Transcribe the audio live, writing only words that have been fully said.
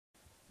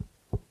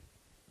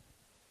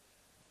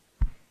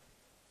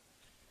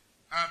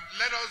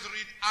let us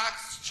read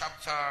Acts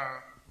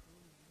chapter.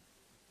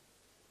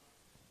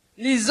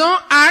 Lisons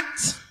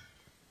Actes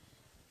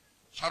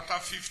Chapter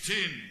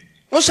 15.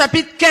 au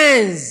chapitre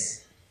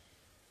 15.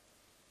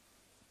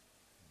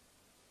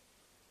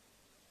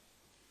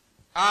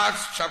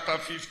 Acts chapter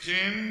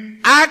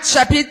 15. Actes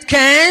chapitre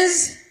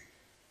 15.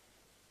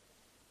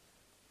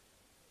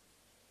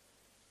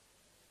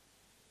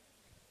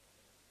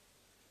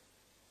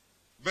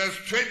 Verse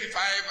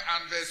 25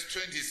 and verse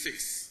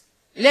 26.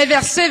 Les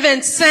versets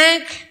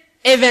 25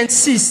 et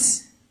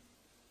 26.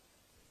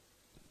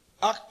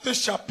 Acte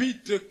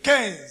chapitre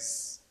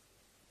 15,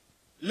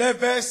 les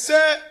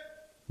versets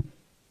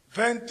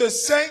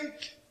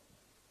 25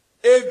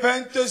 et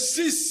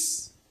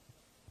 26.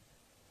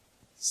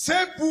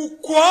 C'est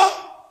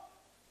pourquoi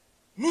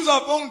nous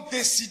avons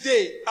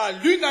décidé à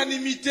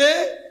l'unanimité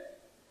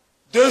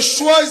de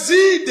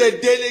choisir des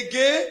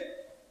délégués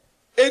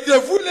et de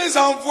vous les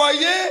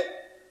envoyer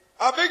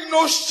avec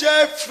nos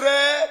chers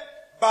frères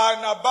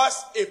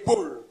Barnabas et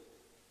Paul,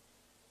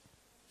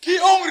 qui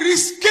ont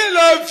risqué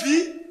leur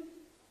vie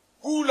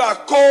pour la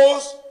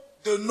cause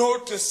de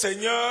notre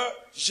Seigneur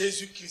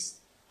Jésus-Christ.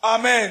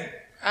 Amen.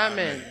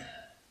 Amen.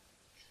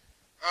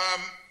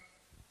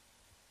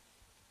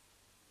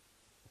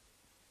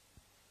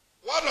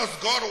 What does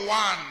God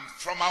want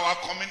from our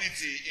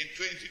community in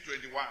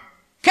 2021?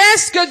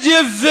 Qu'est-ce que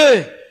Dieu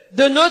veut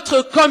de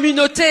notre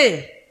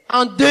communauté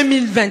en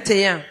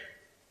 2021?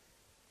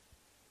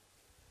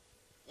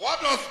 What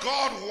does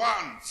God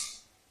want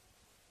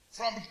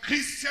from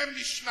Christian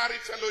Missionary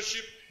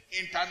Fellowship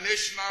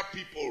International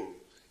people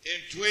in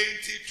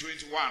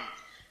 2021?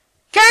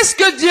 Qu'est-ce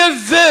que Dieu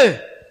veut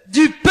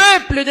du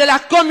peuple de la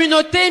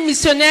communauté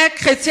missionnaire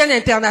chrétienne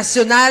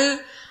internationale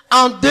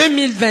en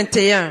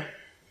 2021?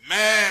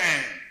 Men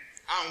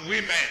and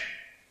women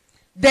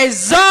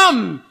Des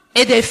hommes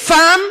et des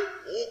femmes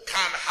who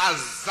can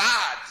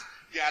hazard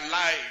their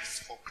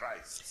lives for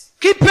Christ.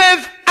 qui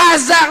peuvent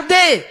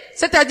hasarder,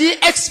 c'est-à-dire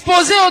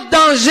exposer au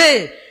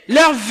danger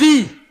leur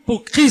vie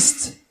pour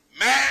Christ.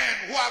 Men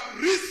who have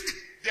risked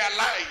their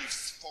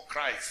lives for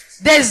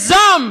Christ. Des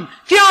hommes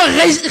qui ont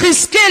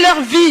risqué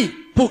leur vie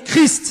pour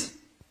Christ.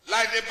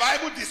 Like the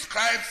Bible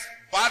describes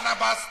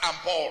Barnabas and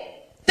Paul.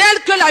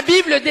 Tel que la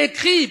Bible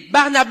décrit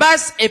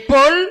Barnabas et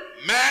Paul,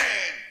 Men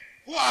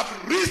who have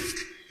risked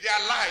their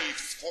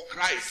lives for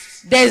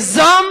Christ. des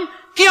hommes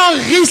qui ont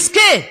risqué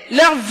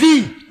leur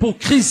vie pour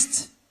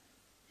Christ.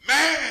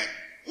 Men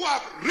who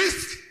have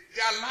risked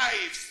their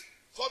lives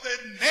for the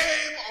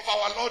name of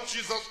our Lord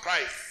Jesus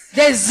Christ.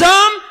 Des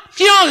hommes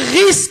qui ont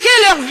risqué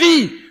leur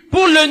vie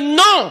pour le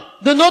nom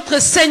de notre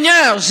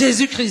Seigneur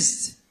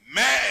Jésus-Christ.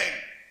 Men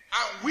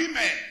and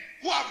women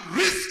who have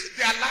risked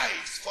their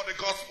lives for the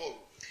gospel.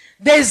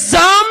 Des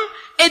hommes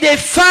et des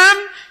femmes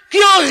qui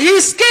ont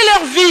risqué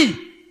leur vie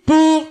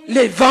pour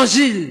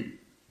l'évangile.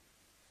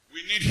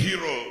 We need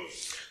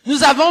heroes.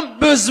 Nous avons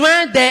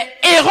besoin des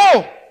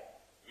héros.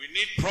 We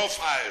need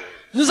profiles.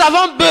 Nous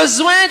avons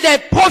besoin des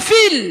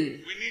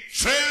profils. We need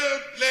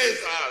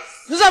trailblazers.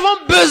 Nous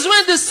avons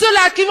besoin de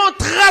ceux-là qui vont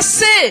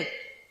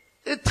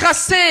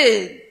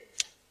tracer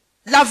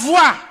la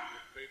voie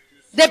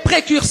des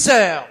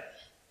précurseurs.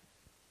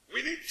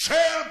 We need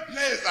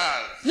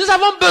trailblazers. Nous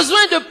avons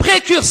besoin de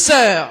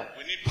précurseurs.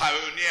 We need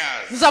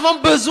pioneers. Nous avons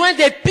besoin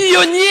des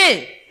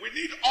pionniers. We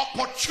need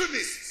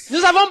opportunists.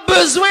 Nous avons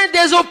besoin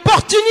des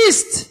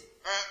opportunistes.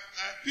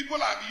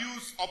 People have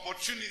used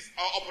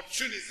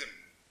opportunism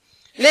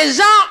Les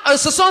gens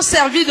se sont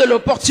servis de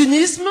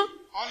l'opportunisme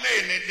only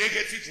in a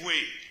negative way.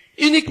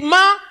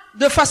 uniquement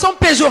de façon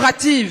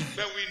péjorative.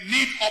 But we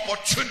need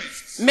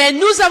opportunists. Mais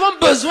nous avons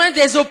besoin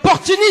des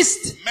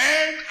opportunistes,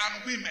 Men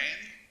and women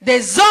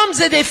des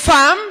hommes et des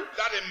femmes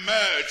that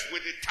emerge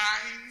with the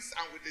times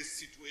and with the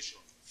situation.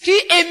 qui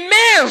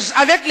émergent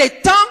avec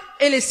les temps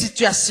et les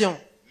situations.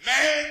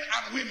 Men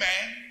and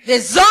women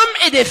Des hommes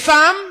et des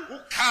femmes who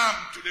come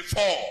to the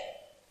fore.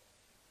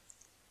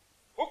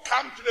 Who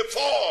come to the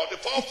fore, the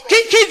forefront.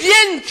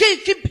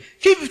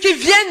 qui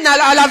viennent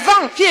à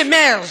l'avant, qui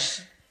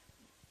émergent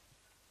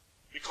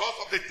Because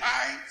of the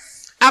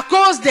times, à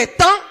cause des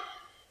temps,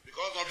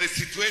 because of the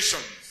situations,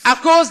 à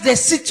cause des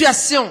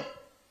situations,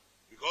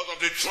 because of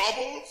the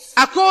troubles,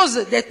 à cause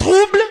des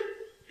troubles,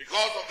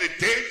 because of the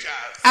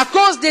dangers. à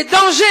cause des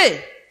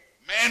dangers.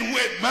 Men who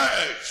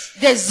emerge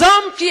Des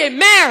hommes qui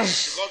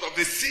émergent because of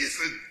the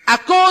season. à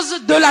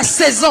cause de la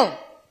saison.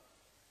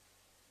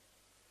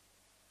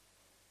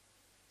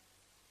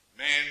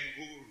 Men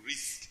who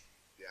risk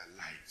their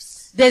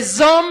lives. Des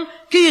hommes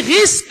qui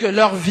risquent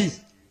leur vie.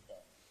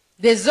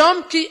 Des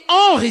hommes qui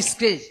ont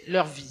risqué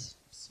leur vie.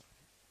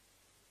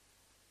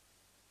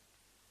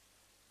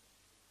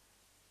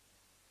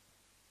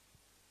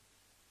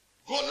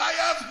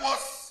 Goliath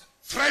was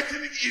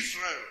threatening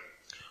Israel.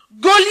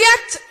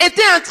 Goliath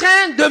était en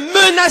train de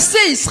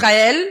menacer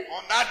Israël.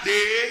 On that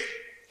day,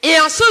 Et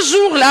en ce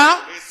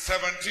jour-là, a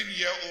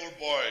 17-year-old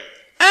boy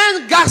un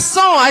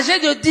garçon âgé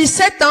de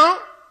 17 ans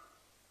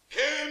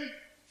came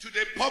to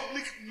the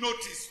public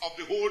notice of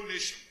the whole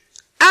nation.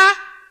 a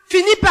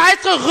fini par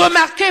être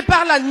remarqué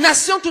par la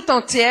nation tout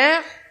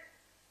entière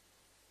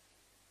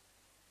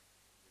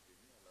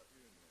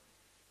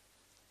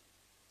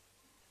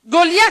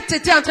Goliath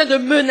était en train de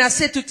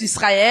menacer tout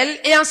Israël,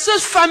 et en ce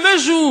fameux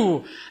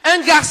jour, un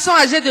garçon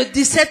âgé de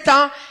 17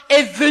 ans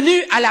est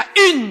venu à la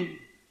une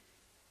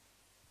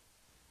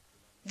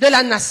de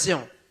la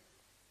nation.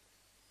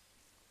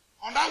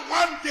 On that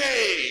one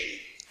day,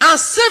 En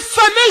ce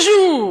fameux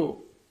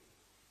jour,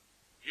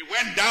 he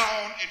went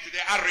down into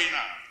the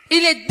arena.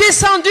 il est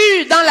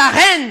descendu dans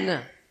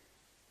l'arène.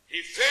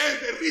 He felt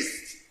the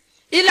risk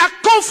Il a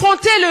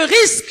confronté le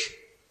risque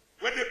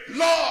with the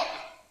blood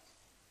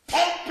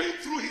pumping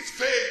through his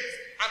veins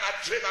and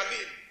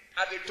adrenaline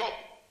at the top.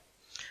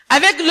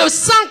 avec le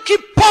sang qui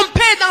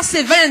pompait dans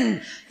ses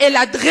veines et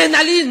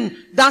l'adrénaline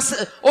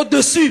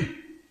au-dessus.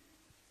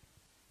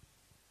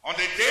 On the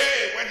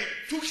day when he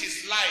took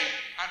his life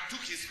and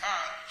took his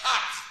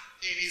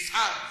heart in his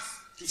hands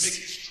to make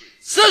history.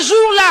 Ce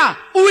jour-là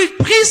où il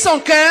prit son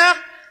cœur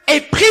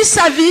et prit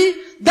sa vie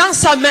dans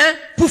sa main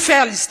pour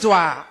faire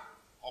l'histoire.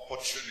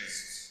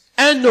 Opportunist.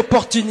 Un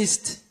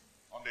opportuniste.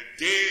 On the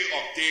day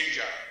of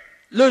danger.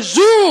 Le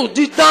jour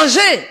du danger.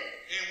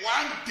 In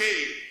one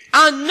day,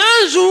 En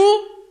un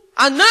jour,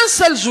 en un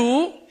seul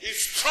jour, he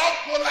struck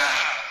Goliath.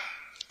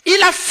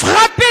 il a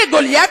frappé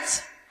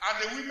Goliath And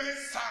the women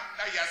sang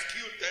that he has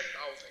killed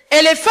 10,000.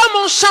 et les femmes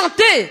ont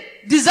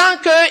chanté disant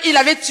qu'il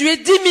avait tué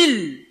 10 000.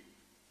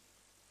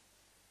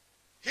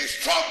 He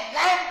struck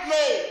one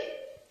blow.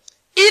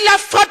 Il a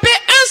frappé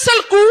un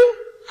seul coup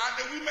And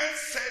the women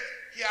said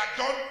he had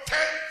done 10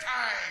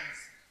 times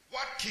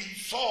what King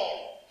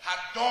Saul had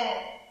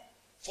done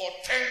for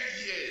 10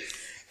 years.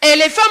 et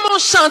les femmes ont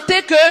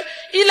chanté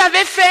qu'il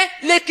avait fait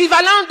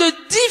l'équivalent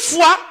de 10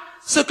 fois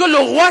ce que le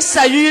roi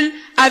Saül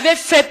avait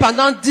fait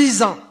pendant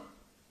 10 ans.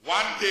 One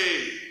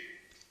day,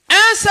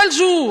 Un seul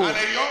jour, and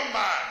a young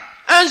man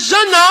un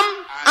jeune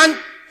homme,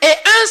 et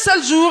un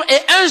seul jour et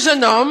un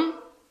jeune homme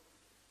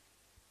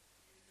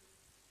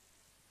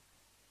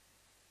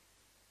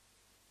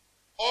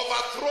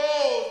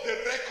overthrows the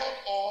record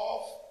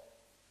of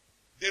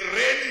the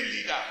reigning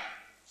leader.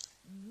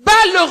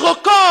 bat le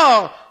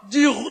record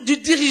du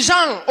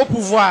dirigeant au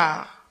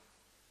pouvoir.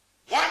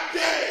 One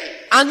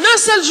day, En un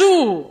seul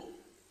jour,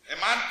 a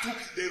man took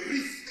the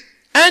risk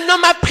un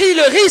homme a pris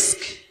le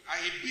risque and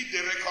he beat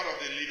the record of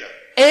the leader.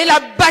 et il a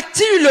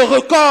battu le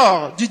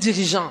record du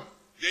dirigeant.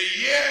 The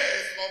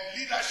years of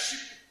leadership,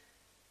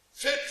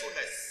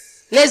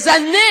 faithfulness. Les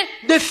années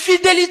de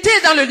fidélité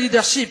dans le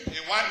leadership.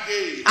 In one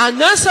day,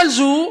 En un seul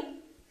jour,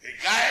 the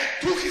guy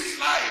took his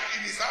life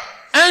in his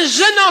hands, un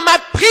jeune homme a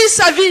pris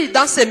sa vie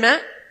dans ses mains.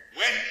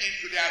 went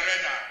into the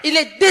arena. Il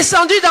est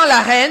descendu dans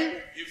l'arène.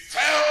 He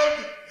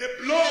felt the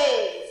blows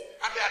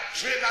and the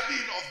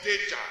adrenaline of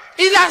danger.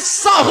 Il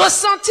a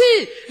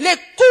ressenti les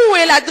coups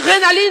et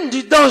l'adrénaline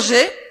du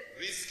danger.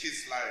 Risk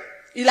his life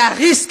Il a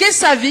risqué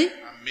sa vie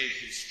and made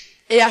history.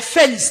 et a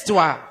fait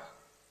l'histoire.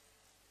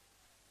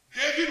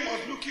 David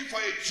was looking for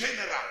a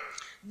general,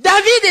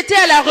 David était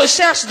à la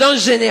recherche d'un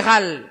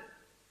général.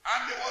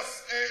 and there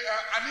was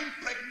an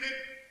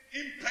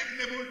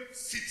impregnable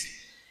city.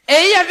 Et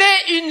il y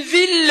avait une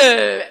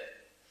ville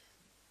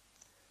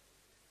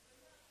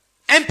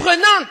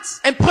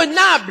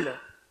imprenable,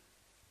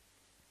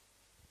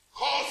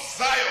 Called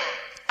Zion.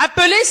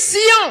 appelée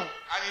Sion.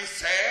 And he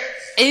said,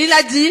 Et il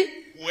a dit,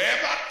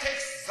 whoever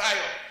takes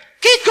Zion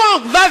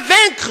quiconque va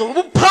vaincre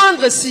ou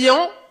prendre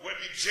Sion will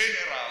be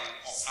general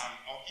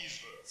of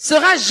Israel.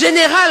 sera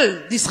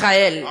général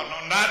d'Israël. And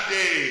on that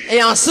day,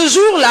 Et en ce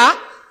jour-là,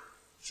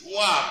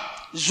 Joab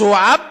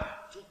Joab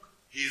took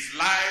his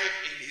life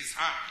in his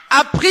hand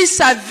a pris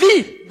sa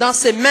vie dans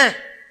ses mains.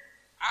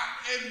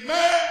 and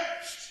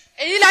emerged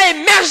Et il a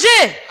émergé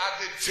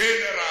as the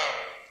general,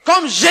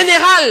 comme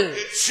général,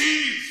 the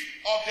chief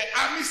of the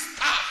army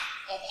staff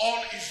of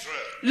all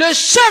Israel. le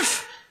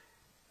chef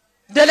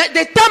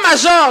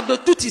d'état-major de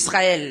tout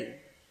Israël.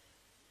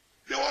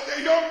 There was a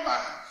young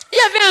man Il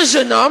y avait un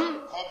jeune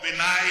homme called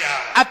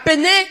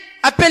Benaiah.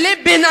 appelé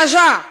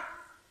Benaja.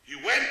 He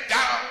went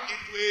down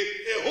into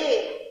a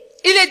hole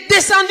Il est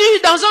descendu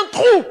dans un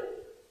trou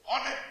on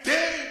a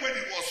day when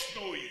it was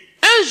snowing,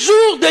 un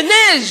jour de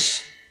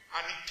neige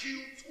and he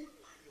killed 2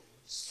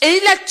 lions et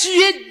il a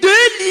tué 2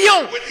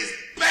 lions with his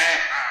bare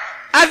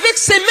hand. avec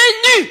ses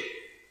mains nues.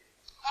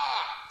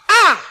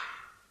 Ah,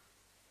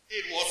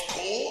 It was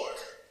cold.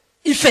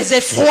 il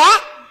faisait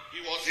froid,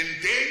 He was in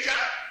danger.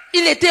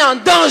 il était en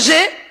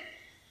danger,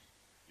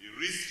 He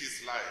risked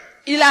his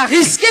life. il a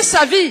risqué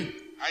sa vie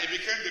And he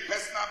became the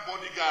personal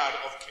bodyguard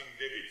of King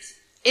David.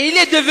 et il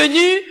est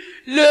devenu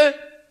le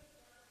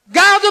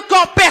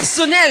garde-corps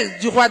personnel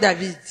du roi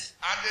David.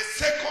 And the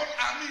second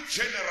army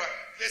general,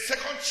 the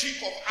second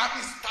chief of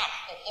army staff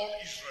of all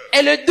Israel.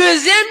 Et le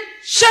deuxième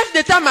chef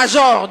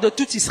d'état-major de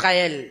tout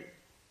Israël.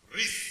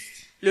 Risked.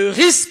 Le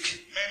risque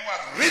Men who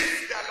have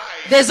risked their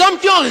life. des hommes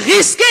qui ont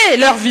risqué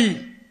leur vie.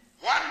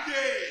 One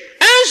day,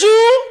 Un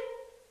jour,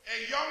 a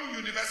young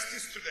university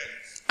student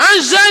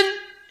un jeune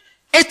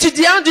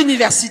étudiant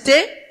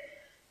d'université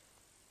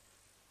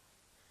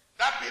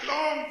that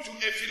belonged to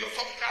a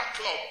philosophical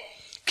club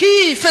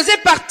qui faisait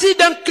partie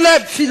d'un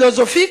club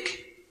philosophique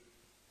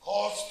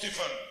called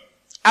Stephen.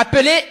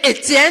 appelé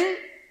Étienne,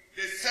 The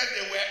They said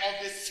they were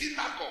of the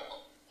synagogue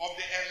of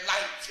the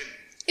enlightened.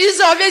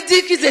 Ils avaient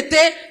dit qu'ils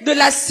étaient de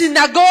la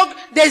synagogue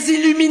des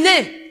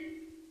illuminés.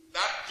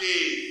 That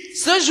day,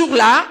 Ce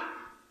jour-là,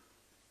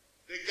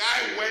 the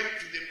guy went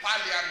to the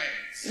parliament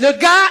le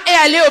gars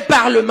est allé au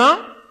Parlement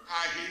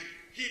and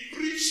he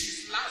preached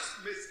his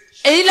last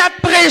message. et il a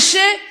prêché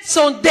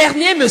son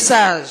dernier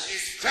message.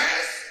 His first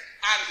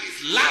and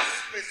his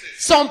last message.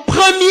 Son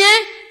premier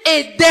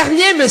et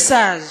dernier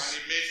message. And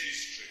he made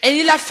history. Et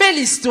il a fait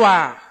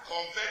l'histoire.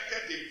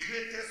 Converted the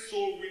greatest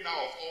soul winner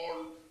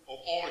of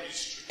all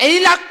history. Et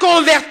il a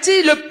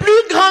converti le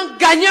plus grand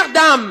gagneur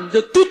d'âme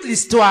de toute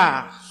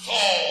l'histoire. Saul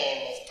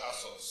of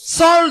Tarsus.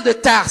 Saul de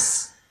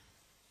Tarse.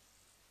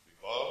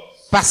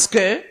 Because Parce que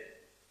he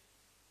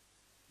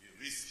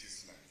risked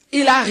his life.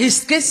 il a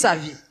risqué sa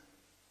vie.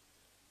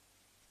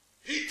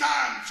 Peter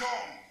and John,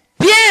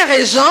 Pierre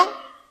et Jean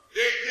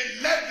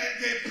they left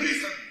the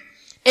prison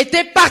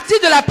étaient partis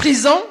de la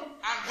prison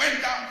and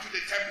went down to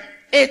the temple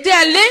et étaient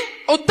allés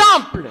au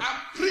temple.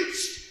 and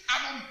preached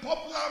an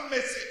unpopular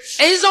message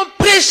Et ils ont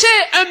prêché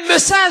un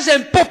message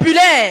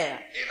impopulaire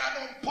in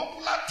an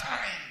unpopular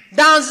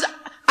time.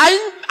 à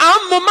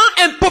un moment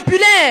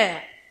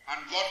impopulaire. And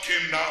God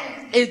came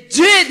down Et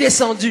Dieu est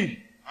descendu.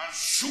 and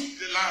shook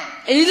the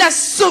land. Et il a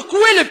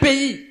secoué le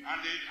pays.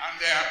 And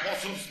the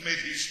apostles made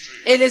history.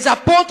 Et les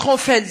apôtres ont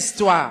fait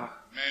l'histoire.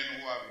 Men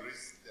who have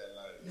risked their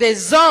lives.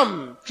 Des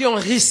hommes qui ont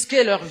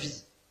risqué leur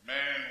vie. Men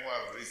who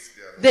have risked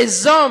their lives.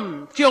 Des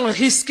hommes qui ont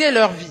risqué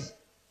leur vie.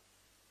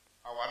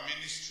 Our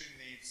ministry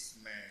needs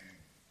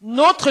men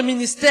Notre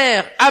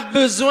ministère a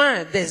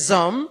besoin des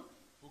hommes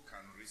who can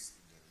risk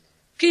their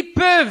lives. qui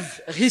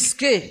peuvent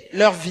risquer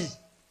leur vie.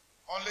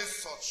 Only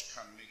such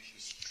can make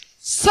history.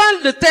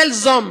 Seuls de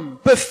tels hommes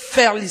peuvent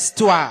faire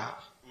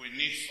l'histoire. We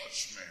need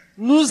such men.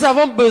 Nous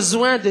avons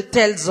besoin de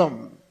tels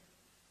hommes.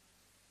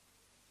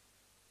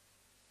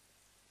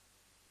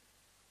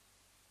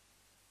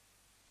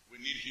 We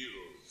need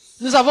heroes.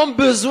 Nous avons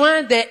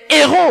besoin des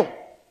héros.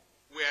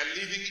 We are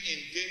living in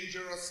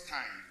dangerous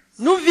times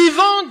Nous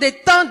vivons des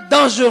temps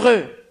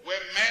dangereux where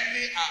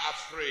many are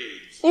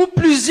afraid, où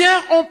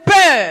plusieurs ont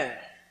peur,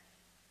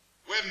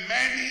 where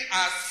many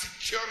are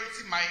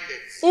security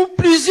minded, où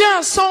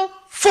plusieurs sont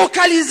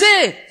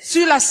focalisés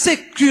sur la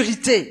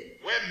sécurité,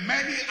 where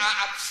many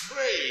are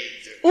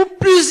afraid. où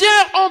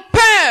plusieurs ont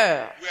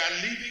peur. We are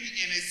living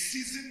in a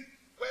season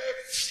where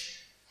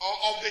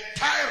of the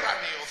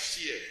tyranny of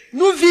fear.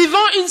 Nous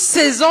vivons une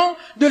saison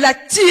de la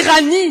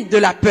tyrannie de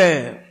la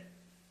peur.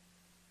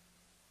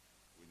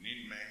 We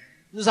need men,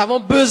 Nous avons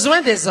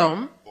besoin des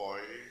hommes, boys,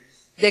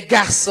 des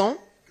garçons,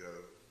 girls,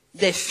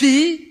 des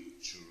filles,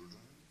 children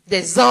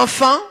des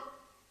enfants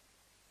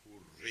who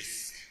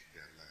risk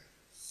their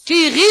lives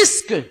qui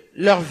risquent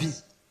leur vie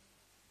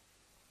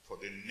for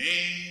the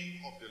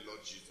name of the Lord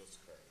Jesus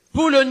Christ.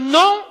 pour le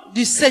nom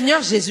du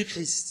Seigneur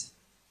Jésus-Christ.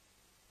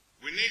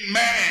 We need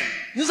men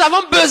Nous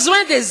avons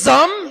besoin des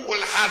hommes who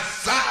will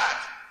hazard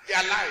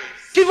their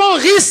lives, qui vont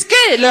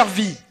risquer leur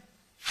vie,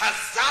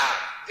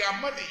 hazard their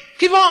money,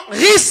 qui vont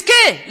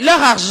risquer leur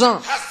argent,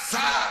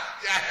 hazard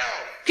their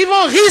health, qui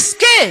vont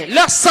risquer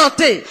leur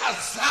santé,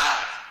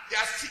 hazard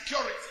their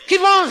security qui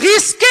vont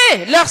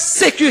risquer leur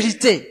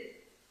sécurité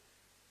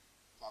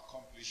to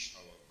accomplish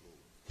our goal.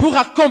 pour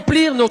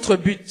accomplir notre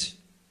but.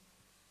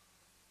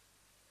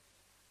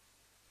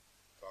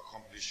 To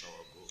accomplish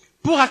our goal.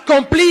 Pour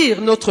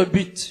accomplir notre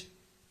but.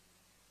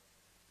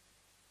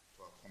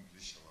 To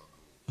accomplish our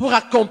goal. Pour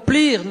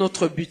accomplir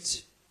notre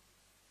but.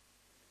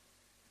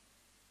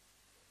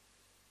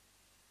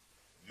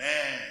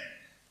 Men,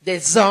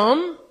 Des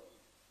hommes.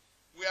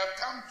 we have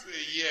come to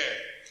a year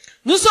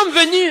Nous sommes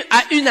venus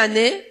à une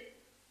année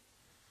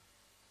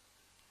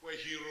where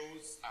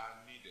heroes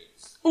are needed.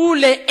 où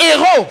les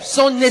héros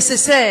sont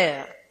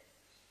nécessaires,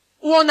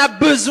 où on a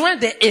besoin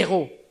des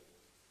héros.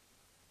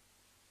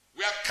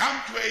 We have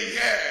come to a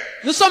year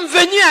Nous sommes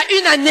venus à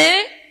une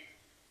année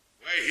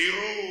where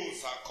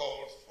heroes are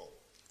called for.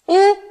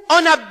 où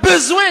on a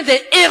besoin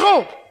des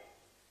héros,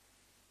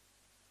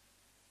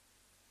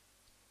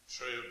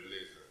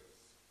 Trailblazers.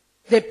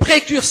 des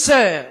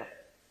précurseurs,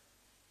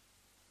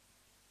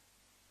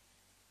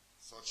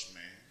 Such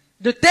men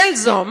de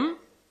tels hommes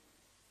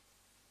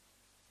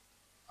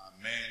are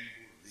men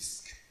who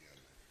risk their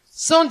lives.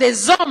 sont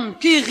des hommes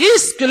qui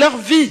risquent leur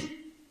vie.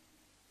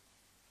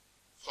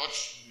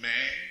 Such men,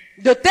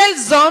 De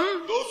tels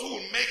hommes, those who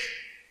will make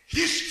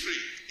history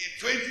in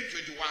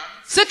 2021,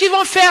 ceux qui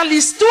vont faire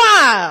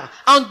l'histoire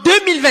en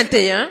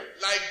 2021,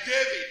 like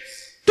David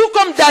tout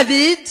comme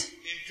David,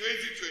 in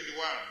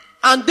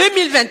 2021, en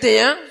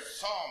 2021,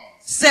 some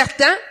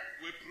certains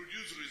will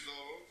produce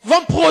results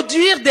vont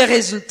produire des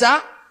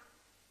résultats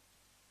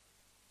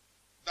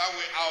that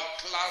will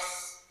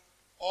outclass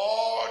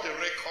all the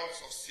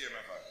records of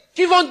CMFI.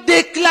 qui vont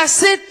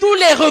déclasser tous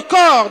les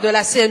records de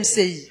la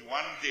CMCI. In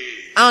one day,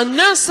 En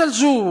un seul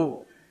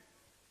jour,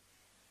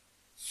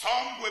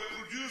 some will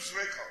produce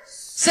records,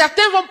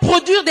 certains vont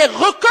produire des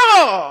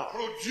records,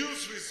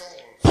 produce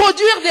results.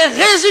 produire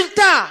des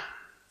résultats.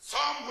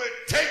 Some will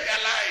take their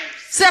lives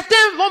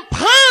Certains vont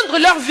prendre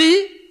leur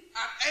vie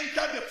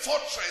enter the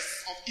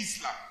fortress of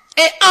Islam.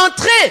 et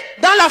entrer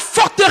dans la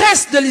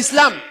forteresse de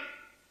l'islam.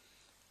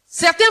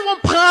 Certains vont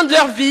prendre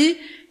leur vie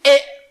et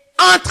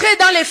entrer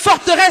dans les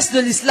forteresses de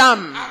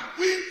l'islam.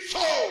 And win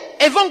souls.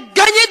 Et vont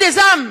gagner des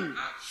âmes.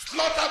 And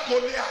slaughter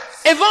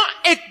Goliath. Et vont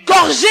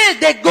égorger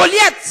des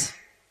Goliaths.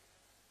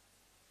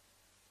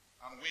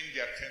 And win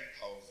their 10,000.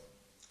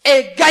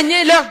 Et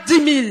gagner leurs 10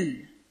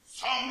 000.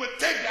 Some will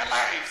take their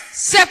lives.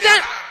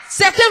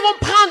 Certains vont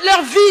prendre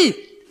leur vie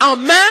en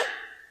main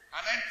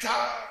And enter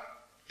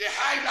the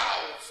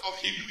hideouts of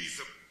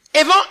Hinduism.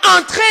 et vont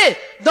entrer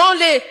dans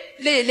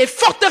les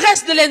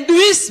forteresses de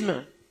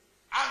l'hindouisme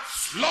And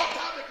slaughter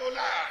the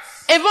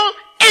Goliaths. et vont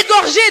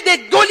égorger des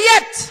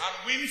Goliaths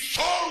And win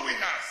soul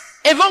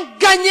winners. et vont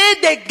gagner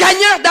des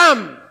gagneurs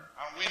d'âmes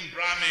And win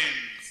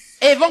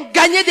Brahmins. et vont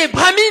gagner des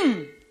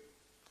brahmines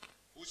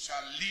Who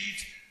shall lead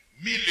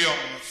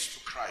millions to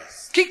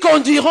Christ. qui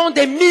conduiront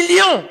des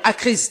millions à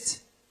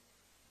Christ.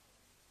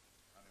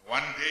 And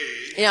one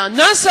day, Et en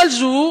un seul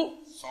jour,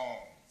 some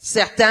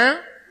certains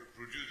will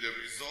produce the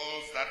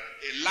results that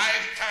a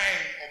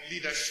lifetime of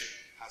leadership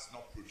has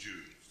not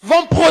produced.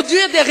 vont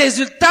produire des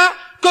résultats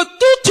que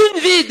toute une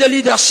vie de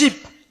leadership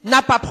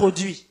n'a pas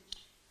produit.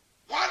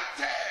 Wanted.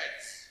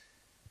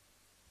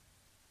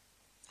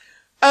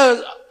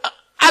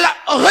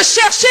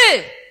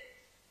 Rechercher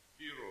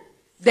Hero.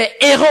 des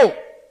héros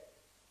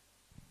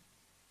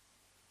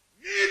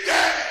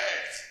Needed.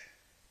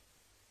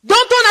 dont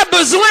on a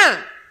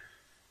besoin,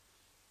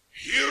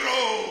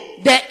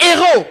 Hero. des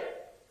héros,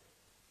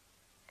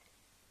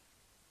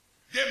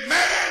 The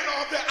men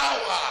of the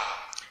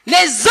hour.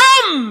 les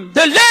hommes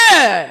de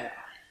l'heure,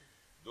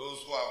 Those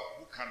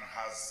who can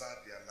hazard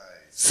their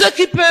lives, ceux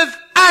qui peuvent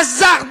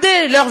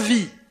hasarder leur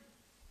vie,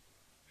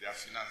 their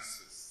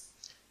finances,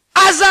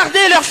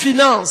 hasarder leurs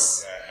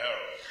finances, their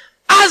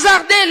health,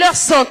 hasarder leur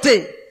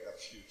santé, their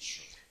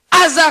future.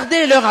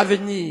 hasarder leur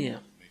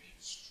avenir Make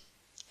history.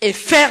 et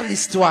faire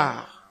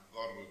l'histoire.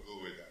 God will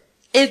go with them.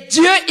 Et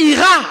Dieu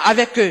ira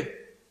avec eux.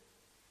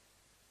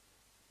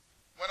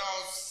 When I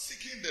was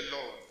seeking the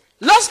Lord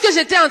Lorsque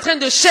j'étais en train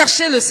de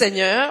chercher le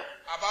Seigneur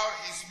about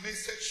his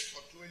message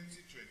for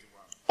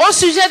 2021, au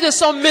sujet de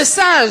son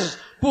message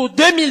pour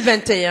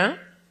 2021,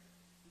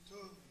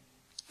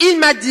 il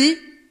m'a dit,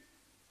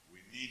 we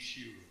need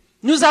heroes.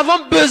 nous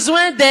avons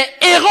besoin des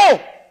héros,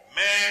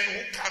 Men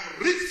who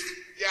can risk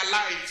their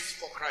lives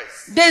for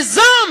Christ. des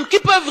hommes qui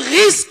peuvent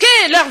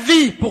risquer leur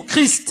vie pour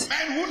Christ.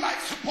 Men who, like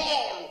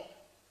Paul,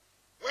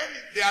 when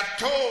they are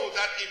told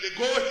that if they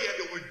go here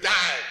they will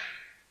die,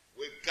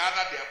 will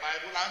gather their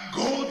Bible and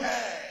go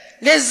there.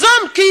 Les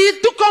hommes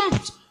qui, tout comme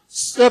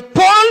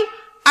Paul,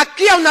 à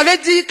qui on avait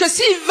dit que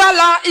s'il va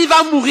là, il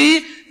va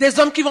mourir, des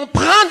hommes qui vont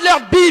prendre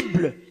leur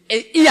Bible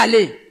et y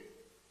aller.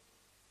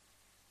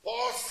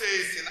 Paul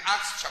says in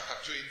Acts chapter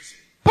 20,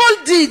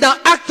 Paul dit dans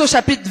Actes au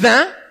chapitre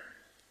 20,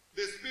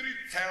 the Spirit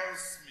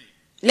tells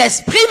me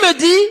l'Esprit me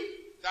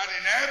dit that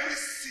in every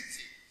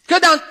city, que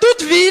dans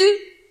toute ville,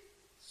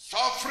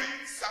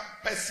 sufferings and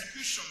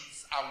persecutions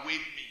await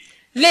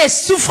me. les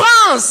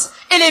souffrances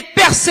et les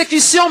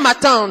persécutions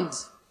m'attendent.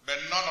 But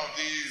none of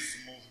these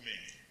move me.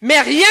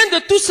 Mais rien de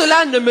tout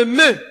cela ne me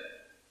meut.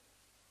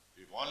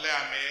 If only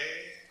I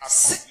may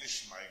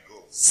accomplish my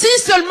goal. Si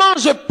seulement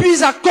je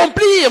puis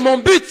accomplir mon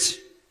but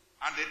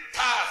And the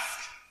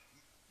task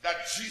that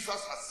Jesus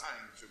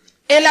assigned to me.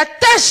 et la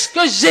tâche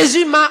que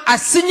Jésus m'a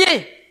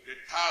assignée,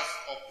 The task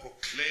of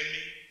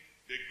proclaiming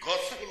the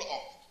gospel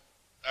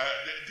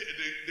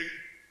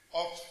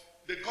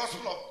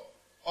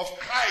of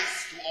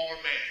Christ to all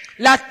men.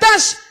 la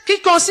tâche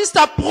qui consiste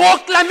à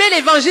proclamer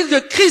l'évangile de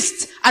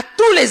Christ à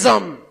tous les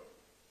hommes.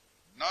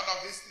 None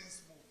of these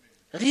things move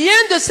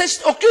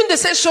me. Aucune de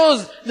ces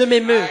choses ne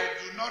m'émeut. I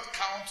do not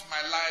count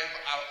my life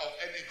of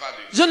any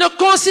value. Je ne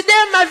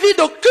considère ma vie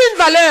d'aucune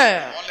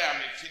valeur. Only I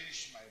may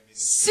finish my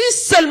ministry. Si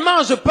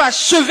seulement je peux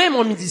achever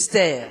mon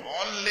ministère.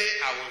 Only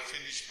I will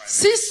finish my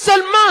Si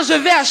seulement je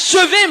vais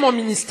achever mon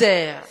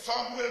ministère.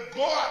 Some will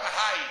go and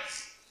hide.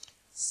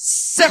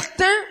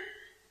 Certains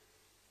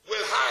Will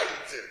hide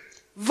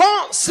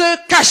vont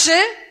se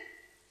cacher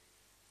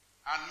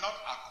and not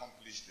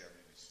accomplish their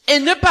ministry. et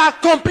ne pas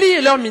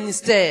accomplir leur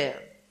ministère.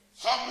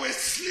 Some will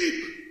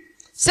sleep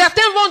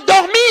Certains vont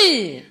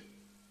dormir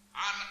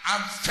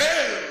and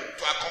fail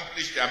to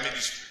accomplish their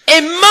ministry.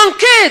 et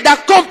manquer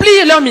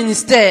d'accomplir leur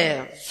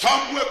ministère.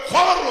 Some will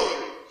quarrel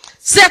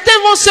Certains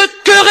vont se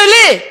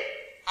quereller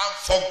and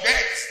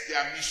forget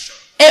their mission.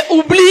 et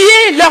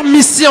oublier leur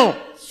mission.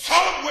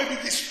 Some will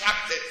be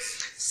distracted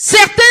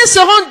Certains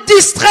seront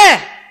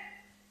distraits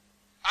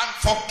and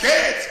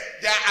forget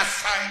their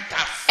assigned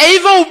task. et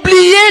ils vont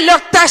oublier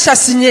leur tâche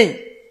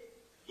assignée.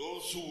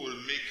 Those who will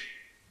make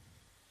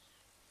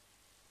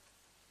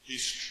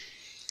history.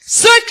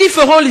 Ceux qui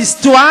feront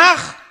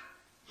l'histoire,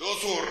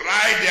 Those who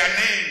write their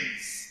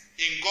names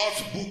in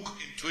God's book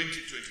in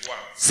 2021.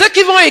 ceux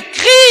qui vont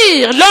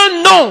écrire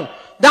leur nom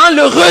dans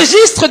le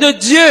registre de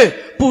Dieu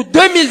pour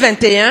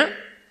 2021,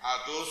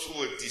 Are those who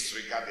will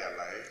disregard their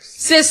lives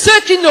c'est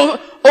ceux qui n'auront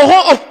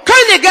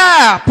aucun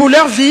égard pour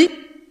leur vie to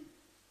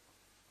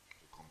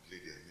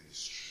complete their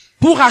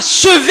pour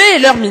achever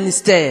leur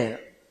ministère.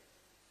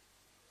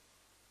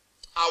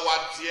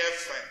 Our dear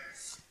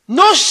friends,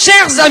 Nos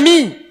chers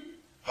amis,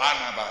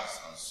 Barnabas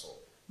and Saul,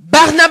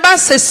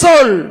 Barnabas et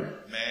Saul,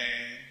 men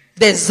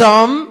des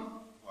hommes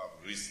who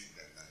have risked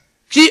their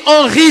life qui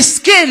ont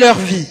risqué leur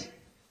vie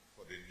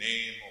for the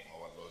name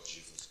of our Lord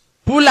Jesus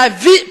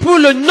Christ. pour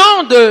le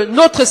nom de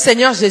notre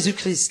Seigneur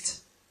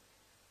Jésus-Christ.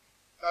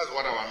 That's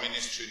what our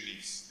ministry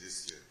needs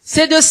this year.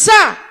 C'est de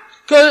ça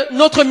que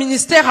notre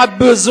ministère a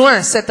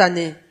besoin cette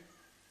année.